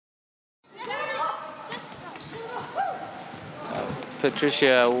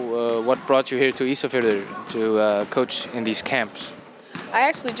Patricia, what brought you here to Ísafjörður to coach in these camps? I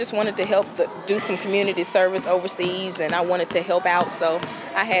actually just wanted to help do some community service overseas, and I wanted to help out, so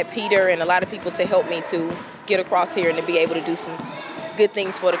I had Peter and a lot of people to help me to get across here and to be able to do some good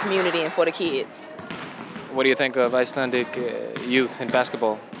things for the community and for the kids. What do you think of Icelandic youth in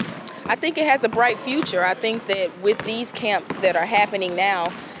basketball? I think it has a bright future. I think that with these camps that are happening now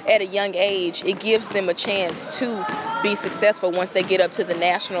at a young age, it gives them a chance to be successful once they get up to the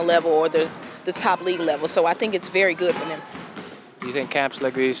national level or the top league level. So I think it's very good for them. Do you think camps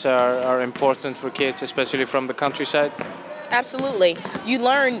like these are important for kids, especially from the countryside? Absolutely. You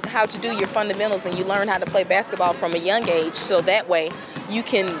learn how to do your fundamentals and you learn how to play basketball from a young age, so that way you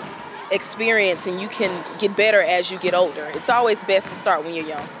can experience and you can get better as you get older. It's always best to start when you're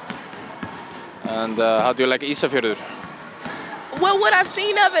young. And how do you like Ísafjörður? Well, what I've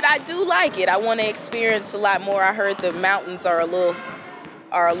seen of it, I do like it. I want to experience a lot more. I heard the mountains are a little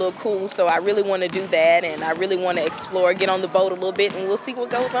cool, so I really want to do that, and I really want to explore, get on the boat a little bit, and we'll see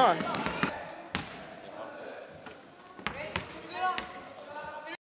what goes on.